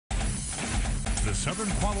The Southern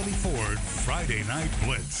Quality Ford Friday Night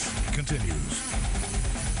Blitz continues.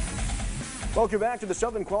 Welcome back to the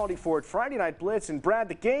Southern Quality Ford Friday Night Blitz. And Brad,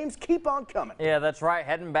 the games keep on coming. Yeah, that's right.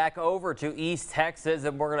 Heading back over to East Texas,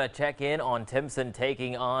 and we're going to check in on Timpson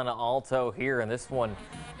taking on Alto here. And this one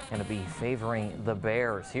going to be favoring the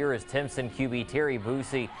Bears. Here is Timpson QB Terry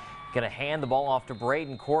Boosie going to hand the ball off to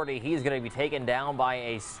Braden Courtney. He's going to be taken down by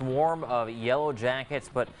a swarm of Yellow Jackets,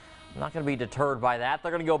 but not going to be deterred by that.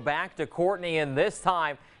 They're going to go back to Courtney, and this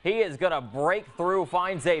time he is going to break through,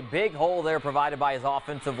 finds a big hole there provided by his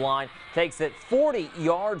offensive line, takes it 40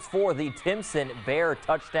 yards for the Timpson Bear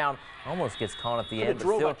touchdown. Almost gets caught at the end, but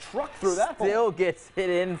drove a truck through that hole. Still gets it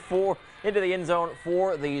into the end zone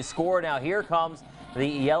for the score. Now here comes the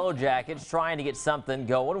Yellow Jackets trying to get something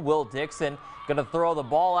going. Will Dixon going to throw the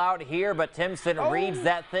ball out here, but Timpson reads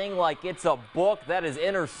that thing like it's a book. That is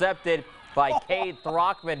intercepted by Cade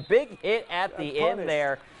Throckman. Big hit at the end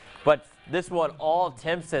there, but this one all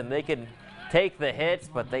Timpson. They can take the hits,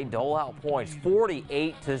 but they dole out points.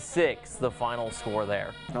 48-6, the final score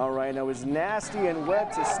there. All right, now it was nasty and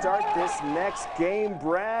wet to start this next game,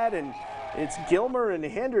 Brad, and it's Gilmer and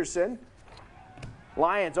Henderson.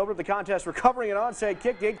 Lions open up the contest, recovering an onside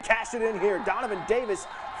kick. They cash it in here. Donovan Davis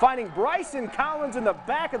finding Bryson Collins in the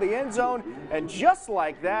back of the end zone, and just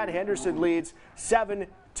like that, Henderson leads 7-0.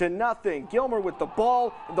 Gilmer with the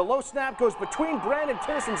ball. The low snap goes between Brandon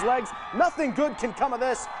Tennyson's legs. Nothing good can come of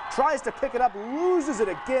this. Tries to pick it up, loses it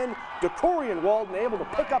again. DeCorian Walden able to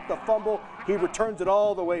pick up the fumble. He returns it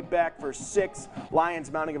all the way back for 6. Lions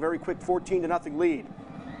mounting a very quick 14-0 lead.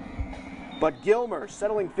 But Gilmer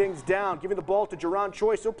settling things down, giving the ball to Jerron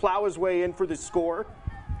Choice. He'll plow his way in for the score.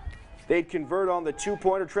 They'd convert on the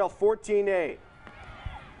two-pointer, trail 14-8.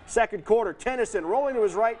 Second quarter, Tennyson rolling to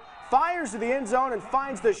his right, fires to the end zone and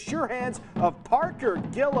finds the sure hands of Parker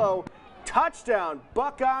Gillow. Touchdown,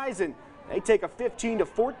 Buckeyes, and they take a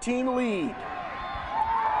 15-14 lead.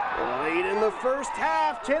 Late in the first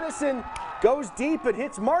half, Tennyson goes deep and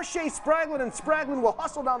hits Marche Spraglin, and Spraglin will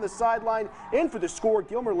hustle down the sideline in for the score.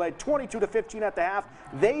 Gilmer led 22-15 at the half.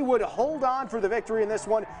 They would hold on for the victory in this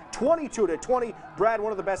one, 22-20. Brad,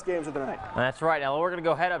 one of the best games of the night. That's right. Now we're going to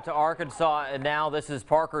go head up to Arkansas, and now this is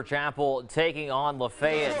Parker Chapel taking on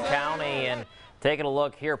Lafayette County. And taking a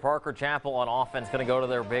look here, Parker Chapel on offense going to go to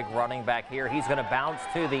their big running back here. He's going to bounce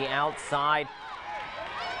to the outside.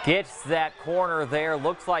 Gets that corner there.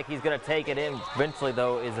 Looks like he's going to take it in. Eventually,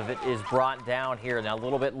 though, is brought down here. Now, a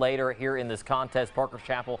little bit later here in this contest, Parker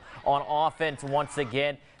Chapel on offense once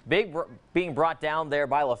again. Being brought down there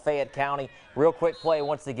by Lafayette County. Real quick play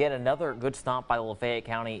once again. Another good stop by the Lafayette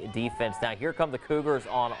County defense. Now, here come the Cougars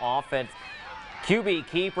on offense. QB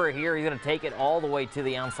keeper here. He's going to take it all the way to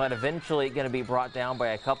the outside. Eventually, going to be brought down by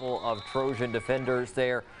a couple of Trojan defenders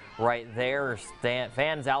there. Right there,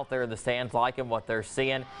 fans out there in the stands liking what they're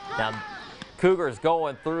seeing. Now, Cougars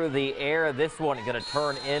going through the air. This one going to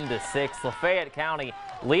turn into 6. Lafayette County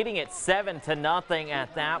leading it 7-0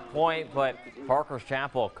 at that point, but Parker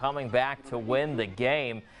Chapel coming back to win the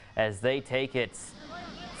game as they take its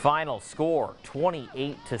final score,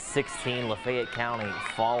 28-16. Lafayette County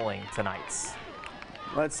falling tonight.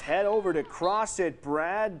 Let's head over to CrossFit,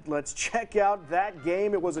 Brad. Let's check out that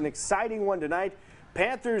game. It was an exciting one tonight.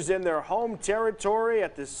 Panthers in their home territory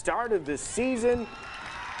at the start of the season.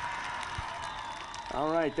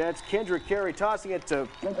 All right, that's Kendrick Carey tossing it to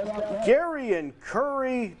Gary and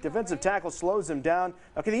Curry. Defensive tackle slows him down.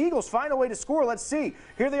 Okay, the Eagles find a way to score. Let's see.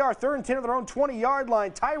 Here they are, 3rd and 10 on their own 20-yard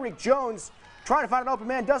line. Tyreek Jones trying to find an open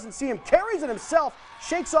man, doesn't see him, carries it himself,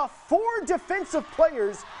 shakes off 4 defensive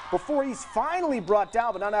players before he's finally brought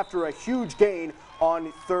down, but not after a huge gain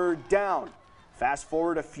on 3rd down. Fast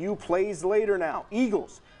forward a few plays later now.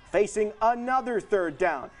 Eagles facing another 3rd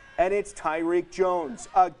down, and it's Tyreek Jones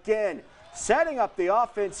again, setting up the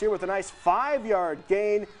offense here with a nice 5-yard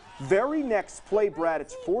gain. Very next play, Brad,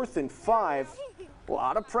 it's 4th and 5. A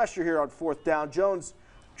lot of pressure here on 4th down. Jones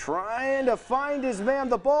trying to find his man.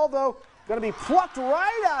 The ball, though, going to be plucked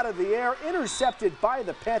right out of the air, intercepted by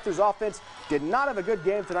the Panthers offense. Did not have a good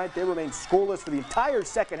game tonight. They remain scoreless for the entire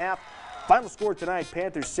second half. Final score tonight,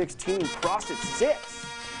 Panthers 16, CrossFit 6.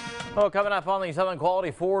 Well, coming up on the Southern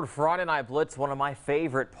Quality Ford Friday Night Blitz, one of my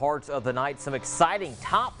favorite parts of the night. Some exciting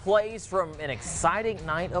top plays from an exciting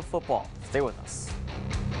night of football. Stay with us.